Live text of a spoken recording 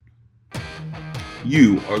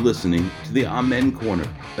You are listening to the Amen Corner,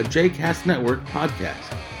 a JCast Network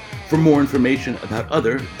podcast. For more information about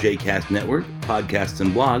other JCast Network podcasts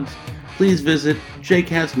and blogs, please visit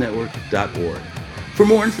jcastnetwork.org. For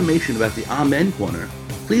more information about the Amen Corner,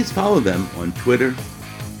 please follow them on Twitter,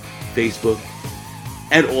 Facebook,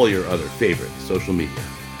 and all your other favorite social media.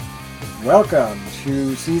 Welcome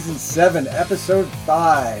to Season 7, Episode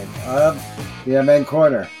 5 of the Amen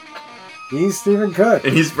Corner. He's Stephen Cook.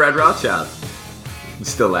 And he's Brad Rothschild. I'm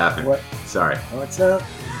still laughing. What? Sorry. What's up?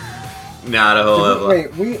 Not a whole lot.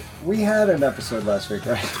 Wait, we had an episode last week,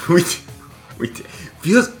 right? we did.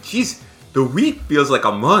 The week feels like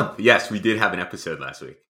a month. Yes, we did have an episode last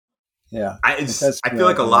week. Yeah. I feel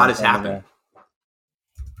like a lot has happened.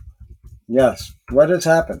 Yes. What has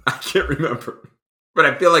happened? I can't remember. But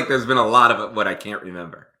I feel like there's been a lot of it, what I can't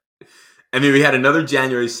remember. I mean, we had another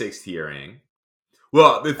January 6th hearing.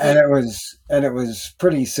 Well, and it was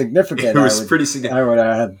pretty significant. It was pretty significant. I would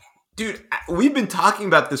add. Dude, we've been talking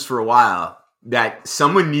about this for a while, that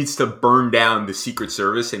someone needs to burn down the Secret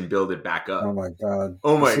Service and build it back up. Oh my God.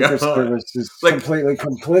 The Secret Service is completely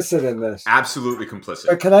complicit in this. Absolutely complicit.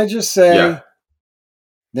 But can I just say,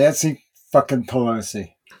 Nancy fucking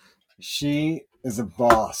Pelosi, she is a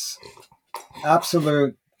boss.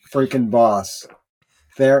 Absolute freaking boss.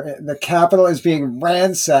 The Capitol is being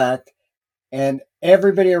ransacked, and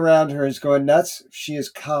everybody around her is going nuts. She is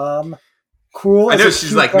calm, cool. I know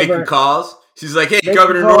she's like making calls. She's like, "Hey,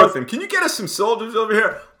 Governor Northam, can you get us some soldiers over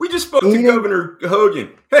here? We just spoke to Governor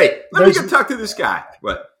Hogan. Hey, let me go talk to this guy."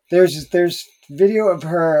 What? There's video of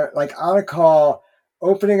her like on a call,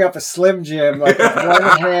 opening up a Slim Jim like with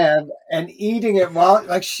one hand and eating it while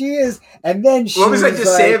like she is. And then she what was I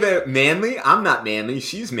just saying about manly? I'm not manly.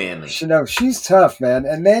 She's manly. She's tough, man.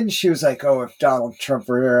 And then she was like, "Oh, if Donald Trump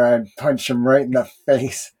were here, I'd punch him right in the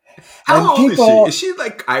face." How old is she? Is she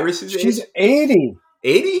like Iris's age? She's 80.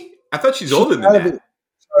 80? I thought she's older than that.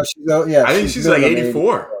 I think she's like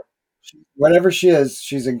 84. Whatever she is,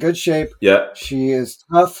 she's in good shape. Yeah. She is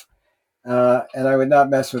tough, and I would not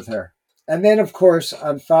mess with her. And then, of course,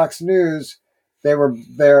 on Fox News, they were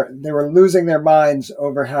losing their minds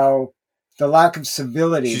over how the lack of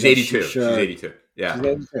civility. She's 82. She's 82. Yeah. She's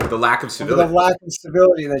 82. The lack of civility. The lack of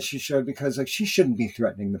civility that she showed, because like she shouldn't be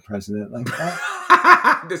threatening the president like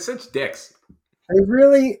that. They're such dicks.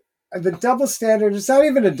 The double standard, it's not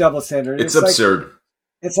even a double standard. It's absurd.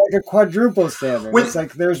 It's like a quadruple standard. It's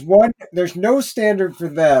like there's no standard for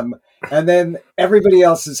them, and then everybody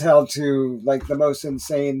else is held to like the most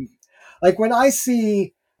insane. Like when I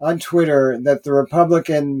see on Twitter that the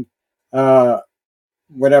Republican, what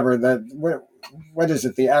is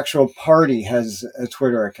it? The actual party has a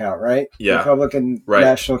Twitter account, right? Yeah. Republican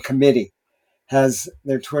National Committee has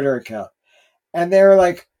their Twitter account, and they're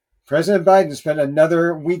like, President Biden spent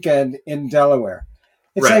another weekend in Delaware.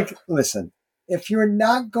 It's like, listen, if you're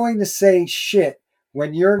not going to say shit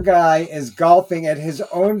when your guy is golfing at his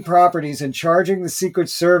own properties and charging the Secret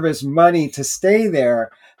Service money to stay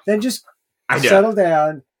there, then just settle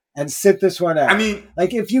down and sit this one out. I mean,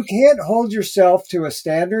 like if you can't hold yourself to a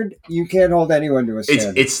standard, you can't hold anyone to a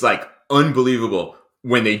standard. It's like unbelievable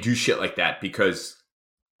when they do shit like that, because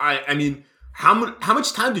I mean, how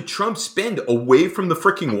much time did Trump spend away from the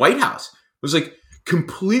freaking White House? It was like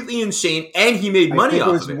completely insane, and he made money off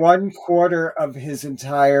of it. It was 1/4 of his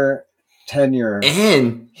entire tenure,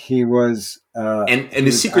 and he was and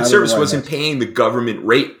the Secret Service wasn't paying the government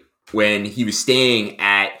rate when he was staying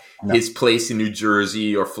at his place in New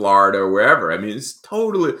Jersey or Florida or wherever. I mean, it's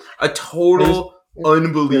a total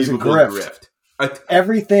unbelievable grift.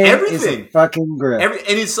 Everything is a fucking grift,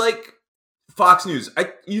 and it's like Fox News.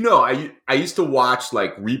 I used to watch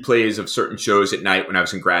like replays of certain shows at night when I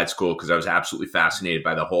was in grad school because I was absolutely fascinated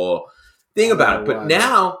by the whole thing about it. But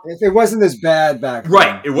now it wasn't as bad back then.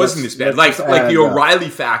 Right, it wasn't as bad. Like the O'Reilly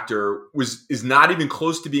factor is not even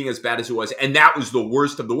close to being as bad as it was, and that was the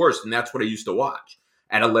worst of the worst. And that's what I used to watch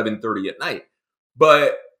at 11:30 at night.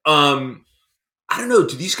 But I don't know.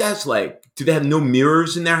 Do these guys do they have no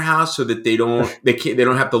mirrors in their house so that they don't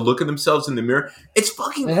have to look at themselves in the mirror? It's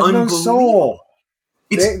fucking unbelievable. No soul.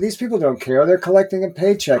 These people don't care. They're collecting a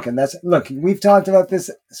paycheck, and look. We've talked about this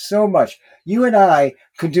so much. You and I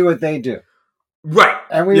could do what they do, right?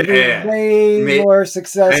 And we'd be way more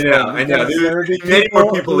successful. I know. There would be many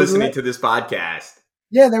more people listening to this podcast.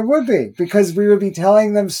 Yeah, there would be, because we would be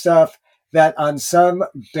telling them stuff that on some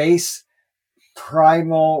base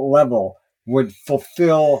primal level would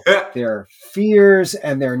fulfill their fears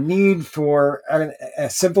and their need for a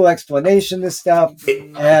simple explanation to stuff,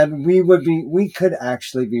 and we could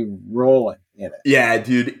actually be rolling in it. Yeah,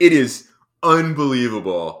 dude, it is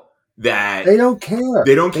unbelievable that they don't care.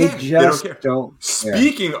 They don't care. They just don't care.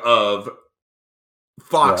 Speaking of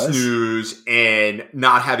Fox News and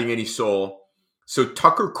not having any soul, so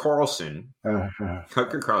Tucker Carlson,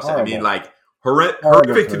 horrible. I mean, like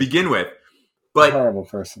horrific to begin with, but horrible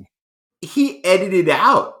person. He edited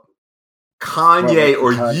out Kanye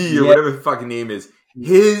or Ye or whatever the fucking name is,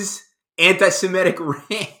 his anti-Semitic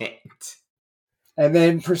rant, and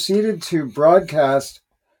then proceeded to broadcast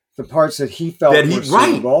the parts that he felt were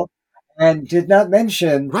suitable, and did not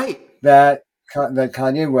mention that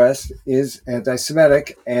Kanye West is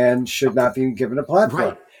anti-Semitic and should not be given a platform.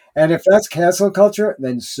 Right. And if that's cancel culture,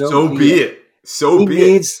 then so be it. He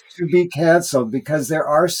needs to be canceled because there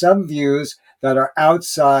are some views that are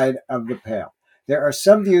outside of the pale. There are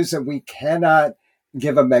some views that we cannot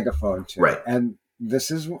give a megaphone to. Right. And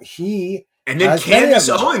this is And then Candace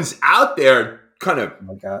Owens out there kind of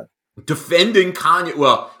defending Kanye.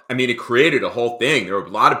 Well, I mean, it created a whole thing. There were a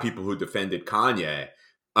lot of people who defended Kanye.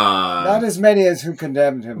 Not as many as who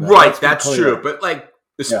condemned him. Right, that's true. But like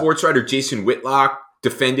the sports writer Jason Whitlock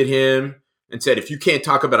defended him and said, if you can't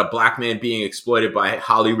talk about a black man being exploited by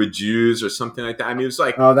Hollywood Jews or something like that, I mean, it was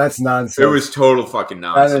like, oh, that's nonsense. It was total fucking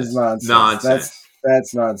nonsense. That is nonsense.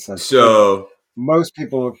 That's nonsense. So most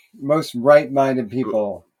right-minded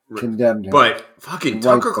people condemned him. But fucking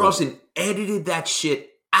Tucker Carlson edited that shit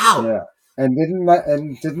out. Yeah, and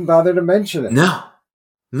didn't bother to mention it. No.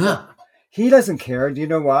 He doesn't care. Do you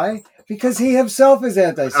know why? Because he himself is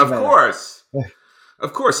anti-Semitic.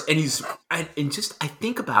 Of course. And I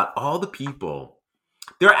think about all the people.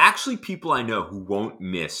 There are actually people I know who won't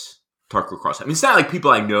miss Tucker Carlson. I mean, it's not like people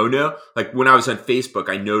I know. Like when I was on Facebook,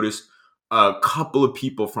 I noticed a couple of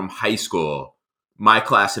people from high school, my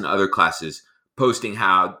class and other classes, posting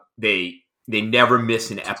how they never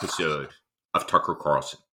miss an episode of Tucker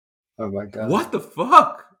Carlson. Oh my God. What the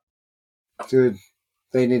fuck? Dude,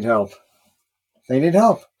 they need help.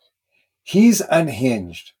 He's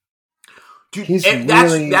unhinged. Dude,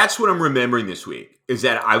 that's what I'm remembering this week, is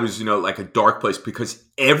that I was, like a dark place because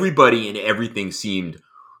everybody and everything seemed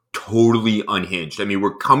totally unhinged. I mean,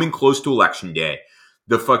 we're coming close to Election Day.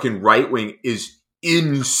 The fucking right wing is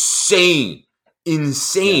insane.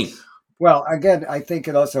 Yes. Well, again, I think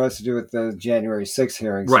it also has to do with the January 6th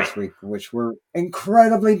hearings this week, which were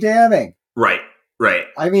incredibly damning. Right.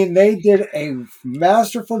 I mean, they did a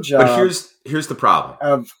masterful job. But here's the problem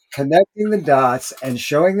of connecting the dots and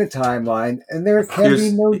showing the timeline, and there can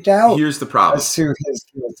be no doubt. Here's the problem. As to his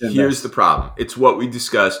guilt in Here's the problem. It's what we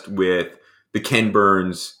discussed with the Ken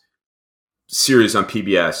Burns series on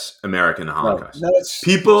PBS, America and the Holocaust.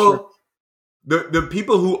 People, the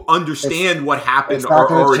people who understand what happened are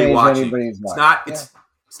already watching.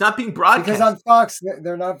 It's not being broadcast. Because on Fox,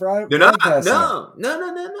 they're not broadcasting.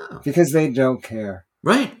 No. Because they don't care.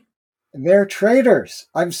 Right. They're traitors.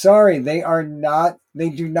 I'm sorry. They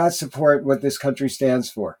do not support what this country stands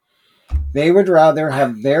for. They would rather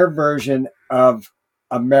have their version of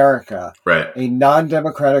America, a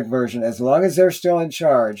non-democratic version, as long as they're still in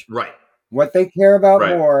charge. Right. What they care about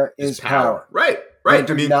more is power. Right. They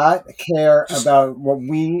do not care about what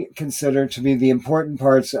we consider to be the important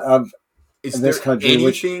parts of this country. Is there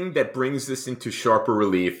anything that brings this into sharper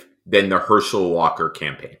relief than the Herschel Walker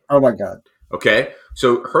campaign? Oh my God. Okay.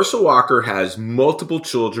 So Herschel Walker has multiple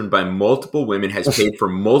children by multiple women, has paid for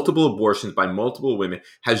multiple abortions by multiple women,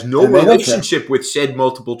 has no relationship with said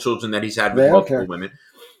multiple children that he's had with multiple women.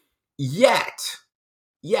 Yet,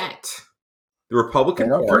 the Republican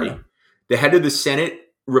Party, the head of the Senate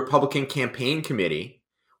Republican Campaign Committee,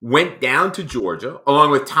 went down to Georgia, along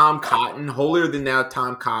with Tom Cotton, holier than thou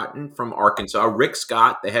Tom Cotton from Arkansas, Rick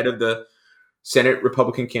Scott, the head of the Senate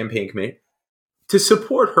Republican Campaign Committee, to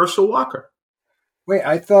support Herschel Walker. Wait,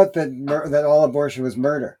 I thought that all abortion was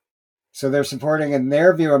murder. So they're supporting, in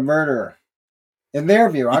their view, a murderer. In their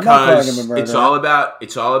view, I'm not calling him a murderer.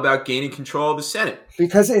 It's all about gaining control of the Senate.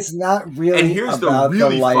 Because it's not really about the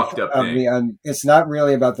life of the it's not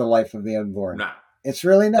really about the life of the unborn. No. It's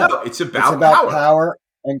really not. No, it's about power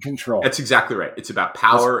and control. That's exactly right. It's about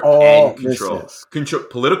power and control.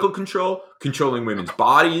 Political control, controlling women's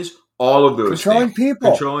bodies, all of those things.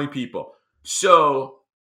 Controlling people. So,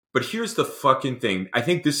 but here's the fucking thing. I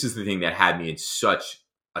think this is the thing that had me in such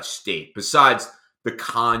a state. Besides the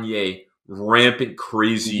Kanye rampant,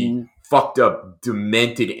 crazy, fucked up,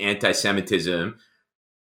 demented anti-Semitism,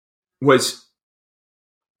 was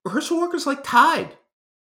Herschel Walker's tied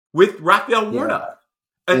with Raphael Warnock.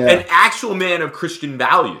 An actual man of Christian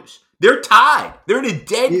values. They're tied. They're in a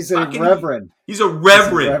dead. He's a reverend. He's a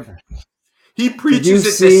reverend. He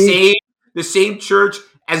preaches at the same church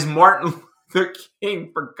as Martin Luther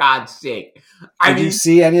King. For God's sake! Did you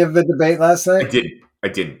see any of the debate last night? I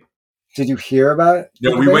didn't. Did you hear about it?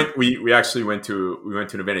 No, we actually went to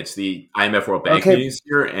an event. It's the IMF World Bank meetings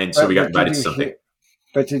here, and so we got invited to something.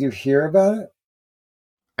 But did you hear about it?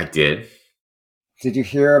 I did. Did you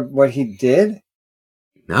hear what he did?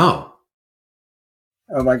 No.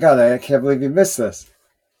 Oh my God, I can't believe you missed this.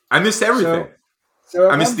 I missed everything. So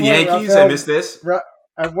I missed the Yankees. I missed this.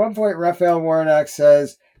 At one point, Raphael Warnock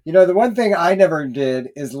says, the one thing I never did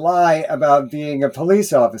is lie about being a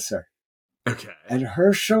police officer. Okay. And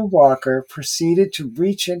Herschel Walker proceeded to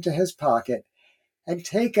reach into his pocket and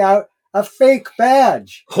take out a fake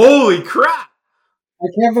badge. Holy crap. I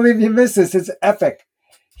can't believe you missed this. It's epic.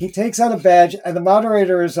 He takes out a badge, and the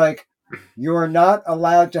moderator is like, "You are not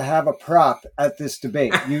allowed to have a prop at this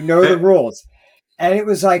debate. You know the rules." And it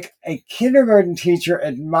was like a kindergarten teacher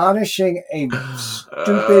admonishing a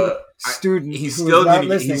stupid student who's not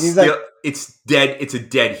listening. He's like, "It's dead. It's a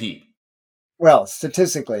dead heat." Well,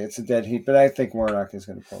 statistically, it's a dead heat, but I think Warnock is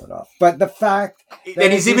going to pull it off. But the fact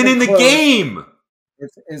that he's even in the game.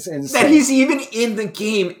 It's insane. That he's even in the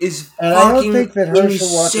game is and fucking I don't think that Herschel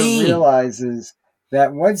Walker realizes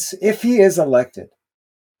that if he is elected,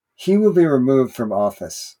 he will be removed from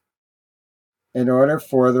office in order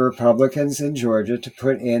for the Republicans in Georgia to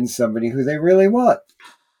put in somebody who they really want.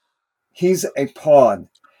 He's a pawn.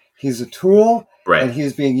 He's a tool, and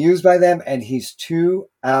he's being used by them, and he's too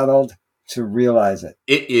addled to realize it.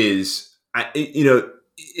 It is,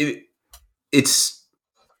 it's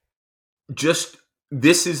just,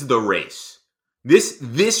 this is the race.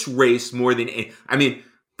 This race more than,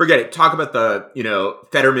 forget it. Talk about the,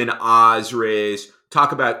 Fetterman-Oz race.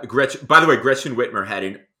 Talk about Gretchen. By the way, Gretchen Whitmer had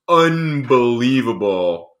an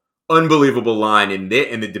unbelievable line in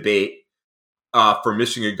the debate for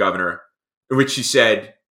Michigan governor, in which she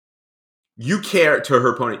said, you care, to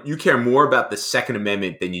her opponent, you care more about the Second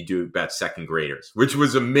Amendment than you do about second graders, which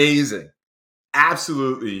was amazing.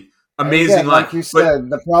 Absolutely amazing again, line. Like you said,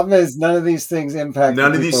 the problem is none of these things impact.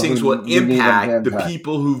 None of these things will impact the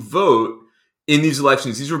people who vote in these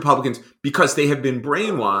elections, these Republicans, because they have been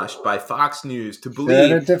brainwashed by Fox News to believe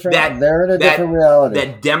they're in a different reality.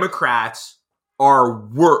 That Democrats are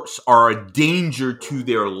worse, are a danger to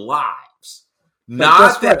their lives. But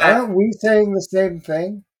not that. Aren't we saying the same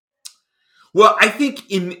thing? Well, I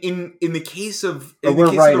think in the case of the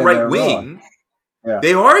right wing,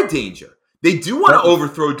 they are a danger. They do want to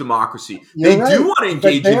overthrow democracy. They do want to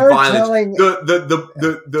engage in violence.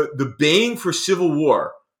 The baying for civil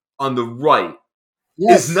war on the right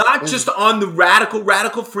is not just on the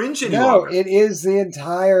radical fringe anymore. No, it is the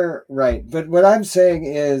entire right. But what I'm saying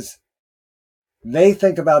is they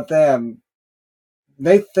think about them.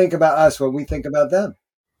 They think about us what we think about them.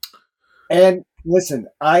 And listen,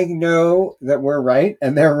 I know that we're right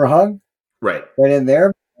and they're wrong. Right. But in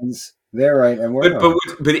their minds, they're right and we're wrong.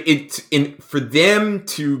 But for them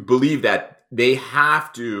to believe that, they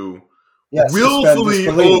have to willfully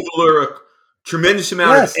overlook tremendous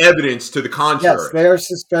amount of evidence to the contrary. Yes, they are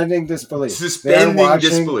suspending disbelief.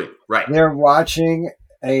 Right. They're watching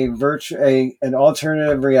an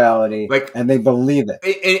alternative reality, and they believe it.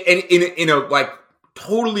 And in a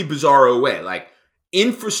totally bizarro way, like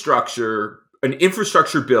an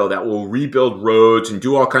infrastructure bill that will rebuild roads and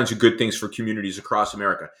do all kinds of good things for communities across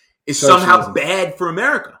America is somehow bad for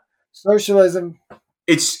America. Socialism.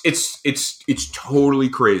 It's totally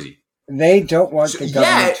crazy. They don't want the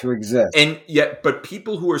government to exist. But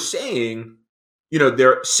people who are saying,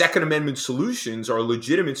 their Second Amendment solutions are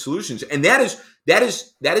legitimate solutions. And that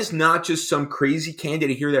is not just some crazy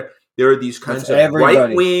candidate here. There are these kinds of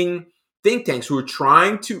right-wing think tanks who are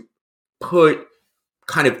trying to put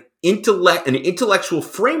kind of an intellectual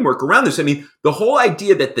framework around this. I mean, the whole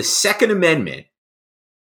idea that the Second Amendment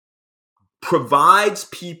provides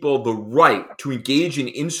people the right to engage in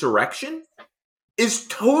insurrection is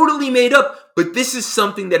totally made up. But this is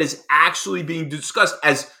something that is actually being discussed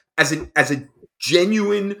as a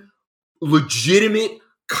genuine, legitimate,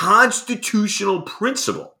 constitutional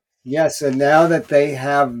principle. Yes, and now that they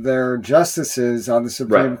have their justices on the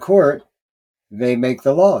Supreme Court, they make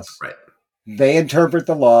the laws. Right. They interpret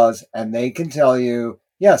the laws, and they can tell you,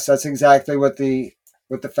 yes, that's exactly what the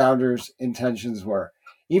founders' intentions were.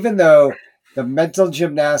 Even though the mental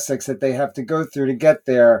gymnastics that they have to go through to get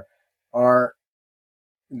there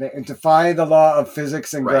they defy the law of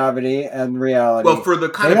physics and gravity and reality. Well,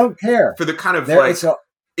 they don't care. For the kind of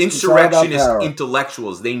insurrectionist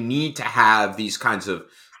intellectuals, they need to have these kinds of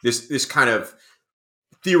this kind of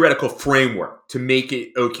theoretical framework to make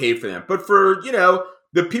it okay for them. But for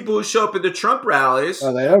the people who show up at the Trump rallies,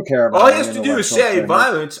 they don't care about. All he has to do is say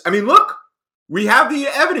violence. I mean, look, we have the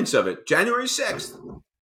evidence of it. January 6th.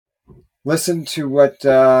 Listen to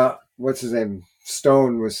what's his name?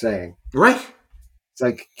 Stone was saying. Right. It's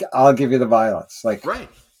like, I'll give you the violence. Like, right.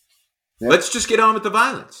 Yeah. Let's just get on with the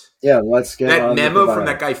violence. Yeah, let's get that on memo with the from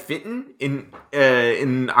that guy Fitton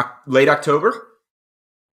in late October.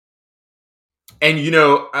 And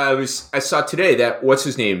I saw today that what's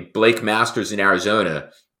his name, Blake Masters in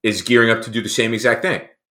Arizona, is gearing up to do the same exact thing.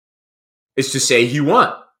 It's to say he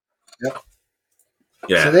won. Yep.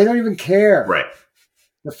 Yeah. So they don't even care. Right.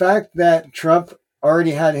 The fact that Trump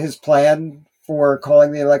already had his plan for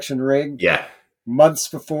calling the election rigged. Yeah. Months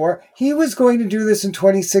before, he was going to do this in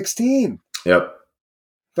 2016. Yep.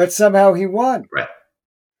 But somehow he won. Right.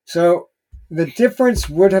 So the difference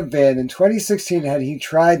would have been in 2016, had he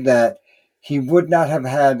tried that, he would not have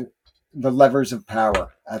had the levers of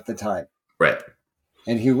power at the time. Right.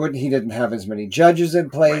 And he didn't have as many judges in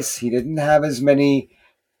place. Right. He didn't have as many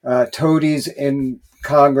toadies in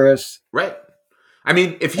Congress. Right. I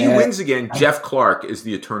mean, if he wins again, Jeff Clark is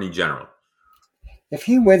the Attorney General. If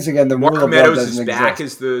he wins again, the Mark rule of Meadows law doesn't is back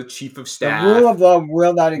exist. as the chief of staff. The rule of law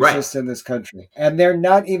will not exist in this country. And they're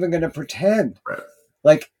not even going to pretend. Right.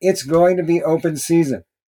 Like, it's going to be open season.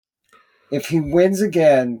 If he wins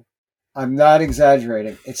again, I'm not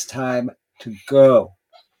exaggerating. It's time to go.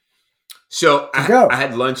 So I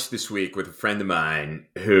had lunch this week with a friend of mine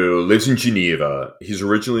who lives in Geneva. He's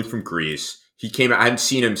originally from Greece. He came. I haven't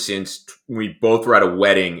seen him since we both were at a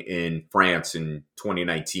wedding in France in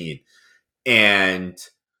 2019. And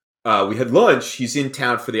we had lunch. He's in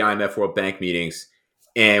town for the IMF World Bank meetings.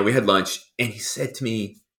 And we had lunch. And he said to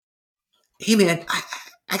me, hey, man,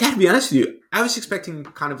 I got to be honest with you. I was expecting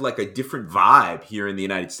kind of like a different vibe here in the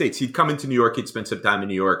United States. He'd come into New York. He'd spent some time in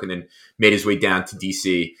New York and then made his way down to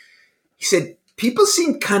D.C. He said, people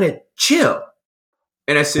seem kind of chill.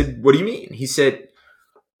 And I said, what do you mean? He said,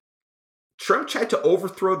 Trump tried to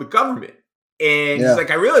overthrow the government. And he's like,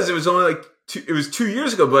 I realized it was only like 2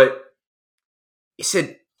 years ago, but he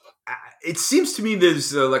said, it seems to me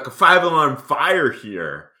there's like a 5-alarm fire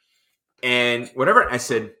here. And whatever. I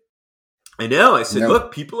said, I know. I said,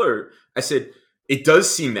 look, I said, it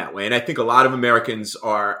does seem that way. And I think a lot of Americans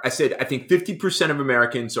I think 50% of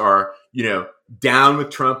Americans are, down with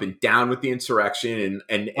Trump and down with the insurrection.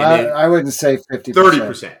 And I wouldn't say 50%.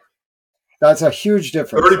 30%. That's a huge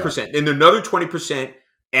difference. 30%. And another 20%,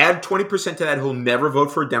 add 20% to that who'll never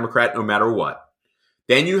vote for a Democrat no matter what.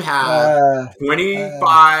 Then you have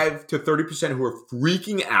 25 to 30% who are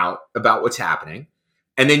freaking out about what's happening.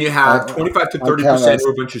 And then you have 25 to 30% who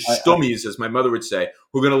are a bunch of stummies, as my mother would say,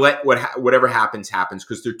 who are going to let whatever happens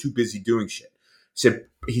because they're too busy doing shit.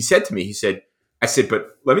 He said to me, I said,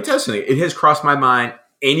 but let me tell you something. It has crossed my mind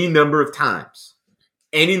any number of times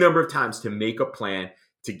to make a plan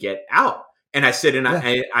to get out. And I said,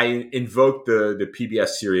 I invoked the PBS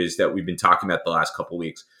series that we've been talking about the last couple of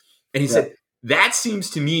weeks. And he said, that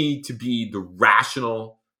seems to me to be the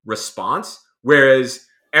rational response. Whereas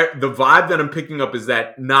the vibe that I'm picking up is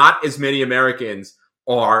that not as many Americans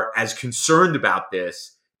are as concerned about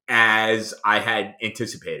this as I had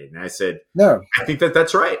anticipated. And I said, no, I think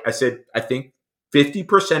that's right. I said, I think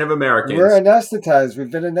 50% of Americans. We're anesthetized.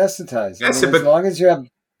 We've been anesthetized. As long as you have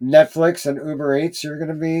Netflix and Uber Eats, you're going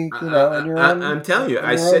to be, in your own. I'm telling you,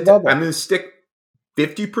 I said, I'm going to stick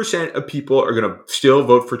 50% of people are going to still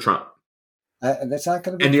vote for Trump. That's not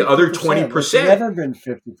going to be. And the 50%. Other 20%. It's never been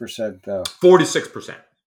 50%, though. 46%.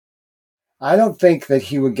 I don't think that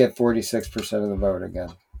he would get 46% of the vote again.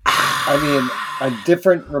 I mean, a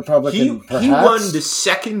different Republican, perhaps. He won the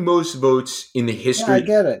second most votes in the history.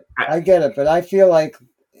 Yeah, I get it. But I feel like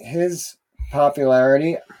his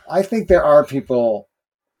popularity, I think there are people,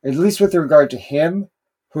 at least with regard to him,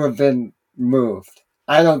 who have been moved.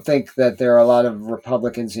 I don't think that there are a lot of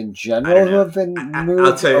Republicans in general who have been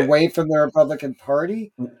moved away from the Republican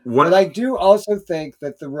Party. But I do also think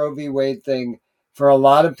that the Roe v. Wade thing, for a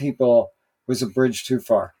lot of people, was a bridge too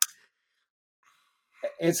far.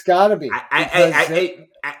 It's got to be.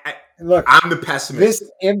 Look, I'm the pessimist.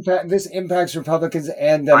 This impacts Republicans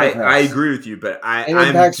and Democrats. I agree with you, but it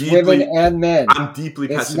impacts women and men. I'm deeply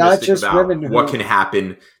pessimistic about what can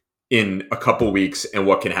happen in a couple weeks and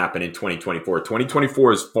what can happen in 2024.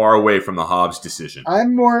 2024 is far away from the Hobbs decision.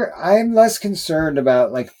 I'm less concerned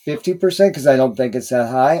about like 50% because I don't think it's that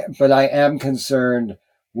high, but I am concerned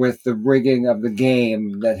with the rigging of the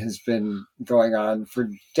game that has been going on for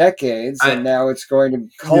decades, and now it's going to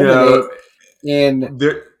culminate in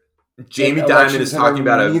Jamie Dimon is talking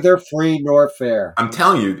about neither free nor fair. I'm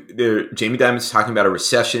telling you, Jamie Dimon is talking about a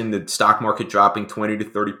recession, the stock market dropping 20 to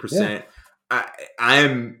 30%. Yeah.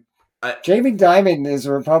 Jamie Dimon is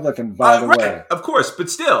a Republican, by the way. Of course, but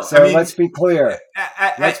still. So let's be clear.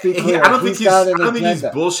 Let's be clear. I don't think he's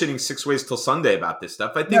bullshitting 6 ways till Sunday about this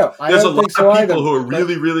stuff. I think there's a lot of people who are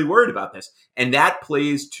really, really worried about this. And that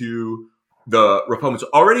plays to the Republicans.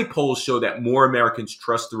 Already polls show that more Americans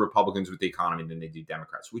trust the Republicans with the economy than they do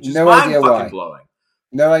Democrats, which is mind-fucking-blowing.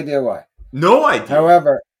 No idea why. No idea.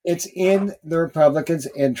 However, it's in the Republicans'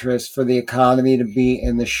 interest for the economy to be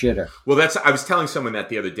in the shitter. Well, I was telling someone that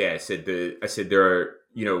the other day. I said there are,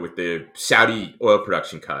 with the Saudi oil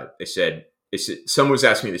production cut, they said someone was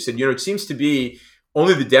asking me, they said, it seems to be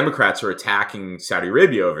only the Democrats are attacking Saudi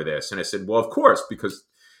Arabia over this. And I said, well, of course, because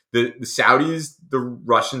the Saudis, the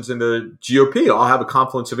Russians, and the GOP all have a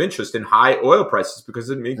confluence of interest in high oil prices because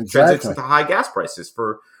it translates into high gas prices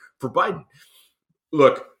for Biden.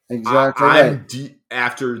 Look, exactly.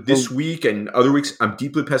 After this week and other weeks, I'm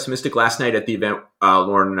deeply pessimistic. Last night at the event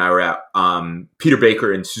Lauren and I were at, Peter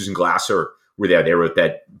Baker and Susan Glasser were there. They wrote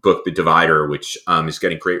that book, The Divider, which is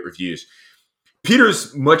getting great reviews.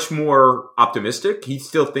 Peter's much more optimistic. He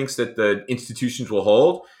still thinks that the institutions will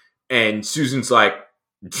hold. And Susan's like,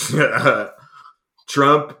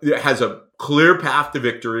 Trump has a clear path to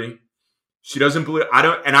victory. She doesn't believe.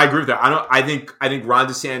 And I agree with that. I think Ron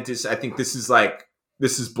DeSantis. I think this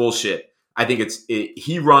is bullshit. I think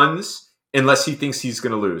he runs unless he thinks he's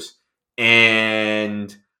going to lose,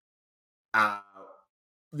 and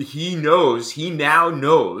he now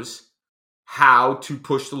knows how to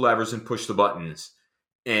push the levers and push the buttons,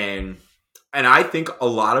 and I think a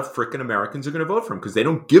lot of frickin' Americans are going to vote for him because they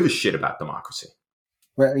don't give a shit about democracy.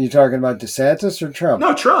 Wait, are you talking about DeSantis or Trump?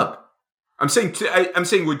 No, Trump. I'm saying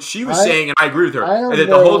what she was saying, and I agree with her. That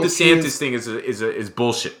the whole DeSantis thing is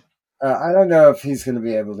bullshit. I don't know if he's going to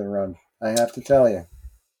be able to run. I have to tell you.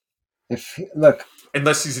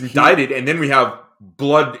 Unless he's indicted, and then we have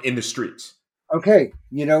blood in the streets. Okay,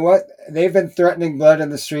 you know what? They've been threatening blood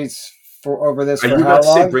in the streets over this. Are you about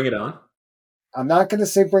to say bring it on? I'm not going to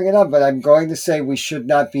say bring it on, but I'm going to say we should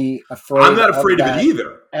not be afraid. I'm not afraid of it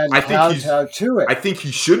either. And I think to it. I think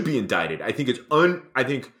he should be indicted. I think it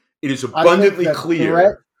is abundantly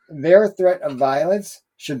clear. Their threat of violence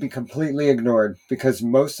should be completely ignored because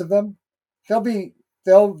most of them,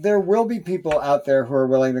 there will be people out there who are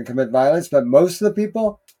willing to commit violence, but most of the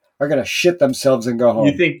people are going to shit themselves and go home.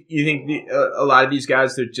 You think a lot of these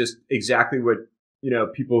guys, they're just exactly what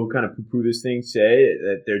people who kind of poo-poo this thing say,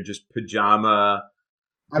 that they're just pajama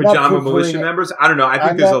militia members? I don't know. I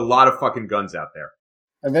think there's a lot of fucking guns out there.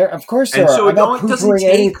 And of course there are. So I'm not poo-pooing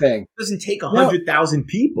anything. It doesn't take 100,000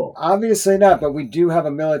 people. Obviously not, but we do have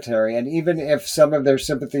a military. And even if some of their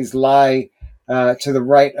sympathies lie to the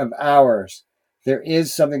right of ours, there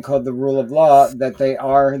is something called the rule of law that they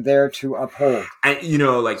are there to uphold. I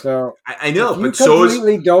know, but you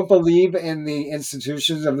completely don't believe in the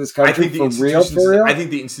institutions of this country for real. I think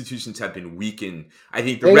the institutions have been weakened. I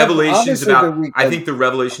think the revelations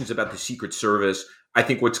about the Secret Service. I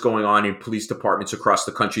think what's going on in police departments across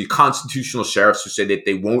the country, constitutional sheriffs who say that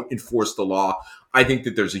they won't enforce the law. I think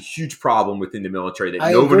that there's a huge problem within the military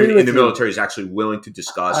that nobody in the military is actually willing to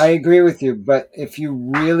discuss. I agree with you, but if you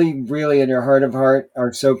really, really in your heart of heart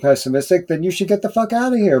are so pessimistic, then you should get the fuck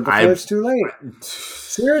out of here before it's too late.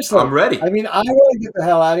 Seriously. I'm ready. I mean, I want to get the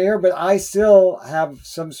hell out of here, but I still have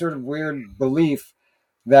some sort of weird belief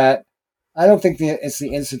that I don't think it's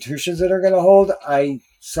the institutions that are going to hold. I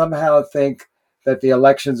somehow think that the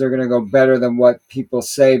elections are going to go better than what people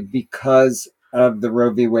say because of the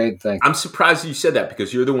Roe v. Wade thing. I'm surprised that you said that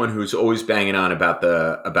because you're the one who's always banging on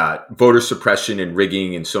about voter suppression and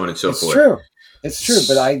rigging and so on and so forth. It's true.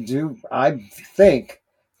 But I think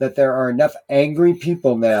that there are enough angry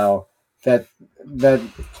people now that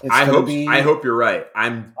it's I hope you're right.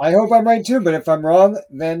 I hope I'm right too. But if I'm wrong,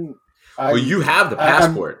 then you have the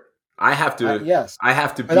passport. I have to. Yes. I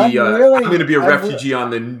have to be. I'm going to be a refugee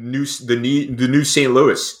on the new St.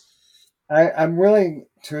 Louis. I'm willing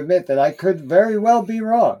to admit that I could very well be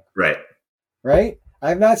wrong. Right.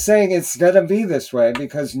 I'm not saying it's going to be this way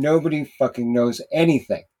because nobody fucking knows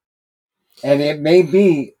anything, and it may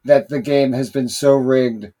be that the game has been so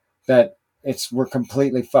rigged that we're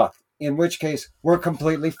completely fucked. In which case, we're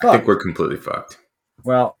completely fucked. I think we're completely fucked.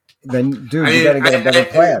 Well, then, dude, you got to get a better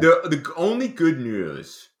plan. The only good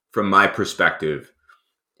news, from my perspective,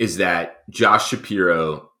 is that Josh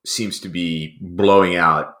Shapiro seems to be blowing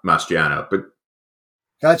out Mastriano. But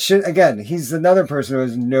that shit, again, he's another person who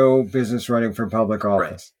has no business running for public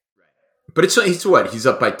office. Right. But he's what? He's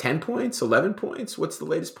up by 10 points, 11 points? What's the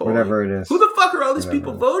latest poll? Whatever it is. Who the fuck are all these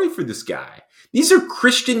people voting for this guy? These are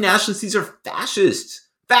Christian nationalists. These are fascists.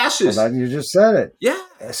 Fascists. Well, you just said it. Yeah.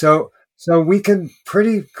 So So we can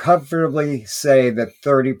pretty comfortably say that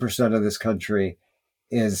 30% of this country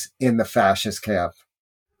is in the fascist camp.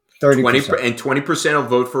 30%. And 20% will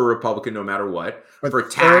vote for a Republican no matter what, but for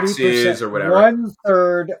taxes or whatever.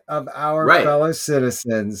 1/3 of our fellow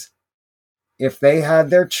citizens, if they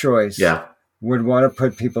had their choice, would want to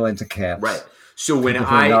put people into camps. Right. So when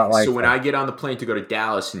I get on the plane to go to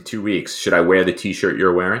Dallas in 2 weeks, should I wear the T-shirt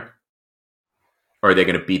you're wearing? Or are they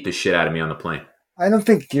going to beat the shit out of me on the plane? I don't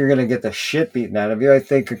think you're going to get the shit beaten out of you. I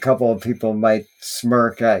think a couple of people might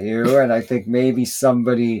smirk at you, and I think maybe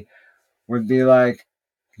somebody would be like,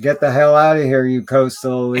 "Get the hell out of here, you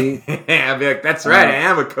coastal elite." I'd be like, "That's right, I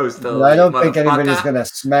am a coastal elite." I don't think anybody's going to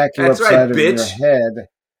smack you upside of your head.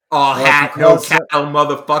 Oh, hat, no cattle,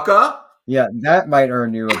 motherfucker. Yeah, that might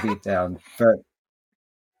earn you a beatdown, but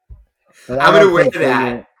I'm going to wear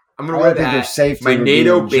that. I'm going to wear that, my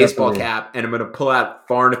NATO baseball cap, and I'm going to pull out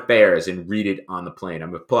Foreign Affairs and read it on the plane.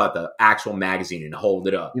 I'm going to pull out the actual magazine and hold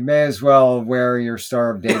it up. You may as well wear your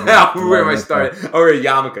Star of David. I'll wear my Star. I'll wear a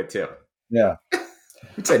yarmulke, too. Yeah.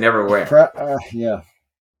 Which I never wear. Yeah.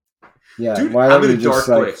 Yeah. Dude, I'm in a dark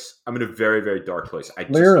place. I'm in a very, very dark place.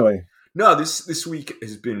 Clearly. No, this week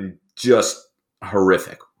has been just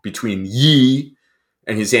horrific between Yi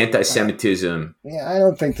and his anti-Semitism. Yeah, I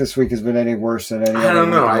don't think this week has been any worse than any other. I don't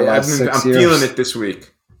know. I'm feeling it this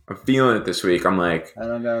week. I'm like, I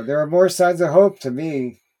don't know. There are more signs of hope to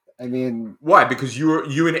me. I mean, why? Because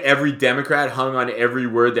you and every Democrat hung on every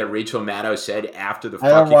word that Rachel Maddow said after the. I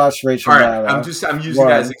don't watch Rachel Maddow. I'm using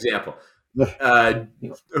that as an example.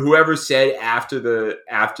 Whoever said after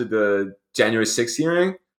the January 6th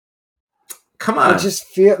hearing. Come on. I just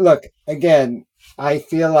feel. Look again. I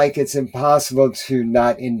feel like it's impossible to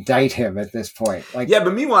not indict him at this point. Like, yeah,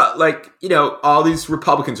 but meanwhile, all these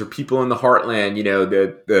Republicans are people in the heartland.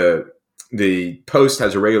 The Post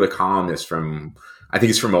has a regular columnist from, I think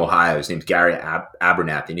he's from Ohio. His name's Gary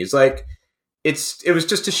Abernathy, and he's like, it was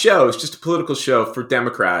just a show. It's just a political show for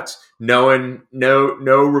Democrats. No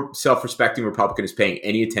self-respecting Republican is paying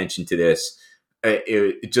any attention to this.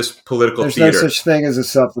 It just political theater. There's no such thing as a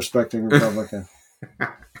self-respecting Republican.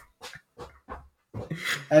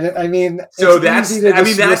 And I mean, so that's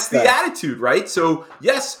the attitude, right? So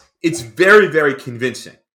yes, it's very, very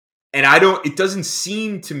convincing. And it doesn't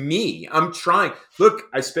seem to me, I'm trying. Look,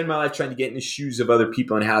 I spend my life trying to get in the shoes of other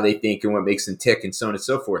people and how they think and what makes them tick and so on and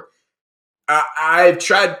so forth. I've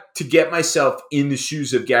tried to get myself in the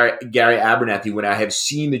shoes of Gary Abernathy when I have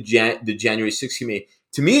seen the January 6th committee.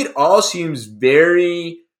 To me, it all seems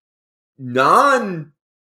very non-partisan.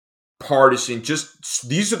 Just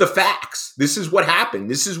these are the facts. This is what happened.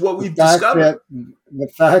 This is what we've discovered. The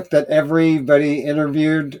fact that everybody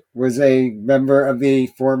interviewed was a member of the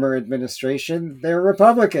former administration, they're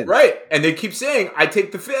Republican. Right. And they keep saying, I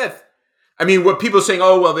take the fifth. I mean, what people are saying,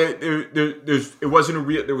 oh, well, it wasn't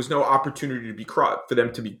there was no opportunity for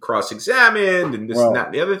them to be cross-examined and this and that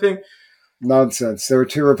and the other thing. Nonsense. There were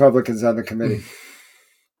 2 Republicans on the committee.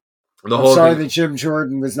 I'm sorry that Jim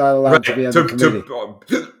Jordan was not allowed to be on the committee.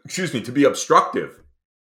 To be obstructive.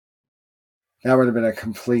 That would have been a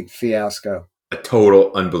complete fiasco. A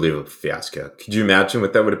total unbelievable fiasco. Could you imagine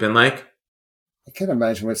what that would have been like? I can't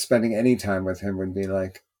imagine what spending any time with him would be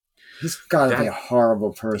like. He's got to be a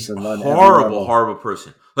horrible person. Horrible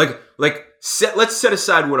person. Let's set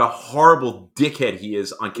aside what a horrible dickhead he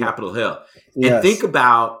is on Capitol Hill. Yes. And think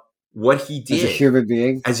about what he did as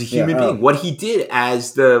a human being. What he did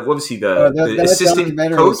as the assistant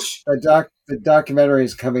coach. The documentary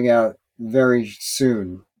is coming out very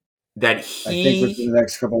soon. That he, I think, within the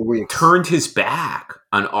next couple of weeks, turned his back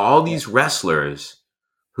on all these wrestlers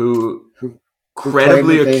who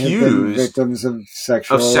credibly accused victims of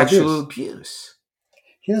sexual abuse.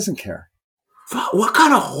 He doesn't care. What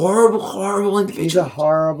kind of horrible individual? He's a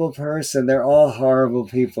horrible person. They're all horrible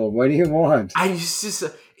people. What do you want?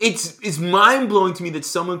 It's mind blowing to me that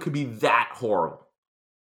someone could be that horrible.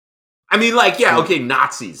 I mean,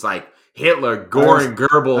 Nazis like Hitler, Goring,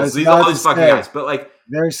 Goebbels, all these fucking guys. But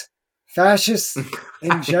there's fascists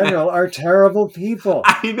in general are terrible people.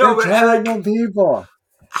 I know, they're terrible people.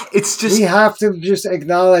 It's just we have to just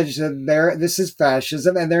acknowledge that this is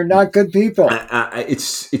fascism and they're not good people.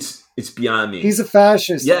 It's beyond me. He's a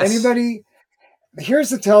fascist. Yes. Here's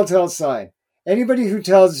the telltale sign. Anybody who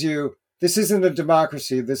tells you this isn't a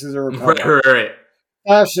democracy, this is a republic. Right.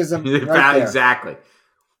 Fascism. Right there. Exactly.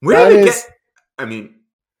 Where did it get? I mean,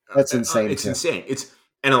 that's insane. It's insane.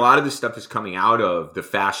 And a lot of this stuff is coming out of the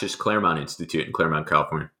fascist Claremont Institute in Claremont,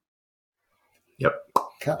 California. Yep.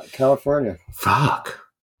 California. Fuck.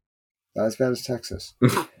 Not as bad as Texas.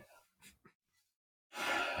 All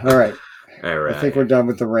right. I think we're done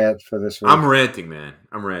with the rant for this week. I'm ranting, man.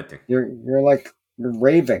 I'm ranting. You're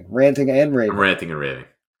raving, ranting and raving. I'm ranting and raving.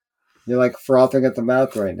 You're like frothing at the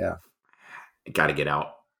mouth right now. I got to get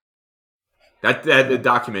out. The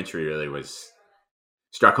documentary really was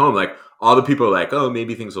struck home. Like all the people are like, oh,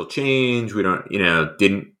 maybe things will change. We don't,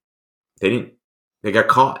 they got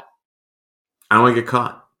caught. I don't want to get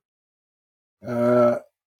caught.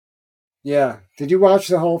 Yeah. Did you watch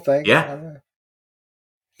the whole thing? Yeah.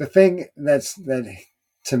 The thing that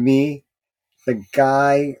to me, the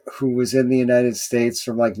guy who was in the United States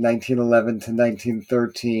from like 1911 to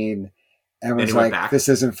 1913 and was like, back. This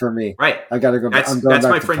isn't for me. Right. I got to go back. That's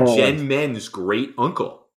my friend Poland. Jen Men's great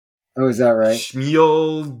uncle. Oh, is that right?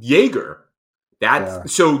 Shmuel Yeager.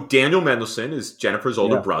 So Daniel Mendelsohn is Jennifer's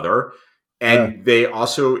older brother. And they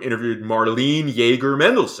also interviewed Marlene Yeager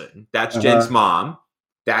Mendelsohn. That's Jen's mom.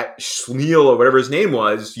 That Shmuel, or whatever his name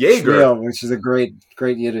was, Yeager. Shmuel, which is a great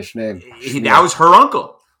Yiddish name. That was her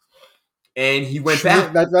uncle. And he went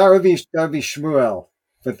back. That would be Shmuel,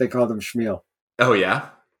 but they called him Shmuel. Oh, yeah?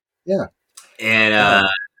 Yeah. And,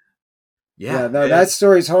 that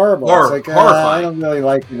story's horrible. It's like, I don't really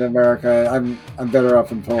like it in America. I'm better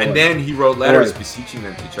off in Poland. And then he wrote letters beseeching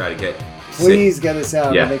them to try to get... Please get us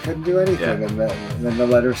out. Yeah. And they couldn't do anything. Yeah. And then the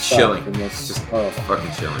letters stopped. Chilling. And it's just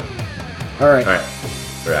fucking chilling. All right.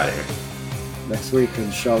 We're out of here. Next week,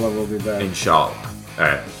 inshallah, we'll be back. Inshallah. All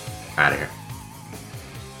right. Out of here.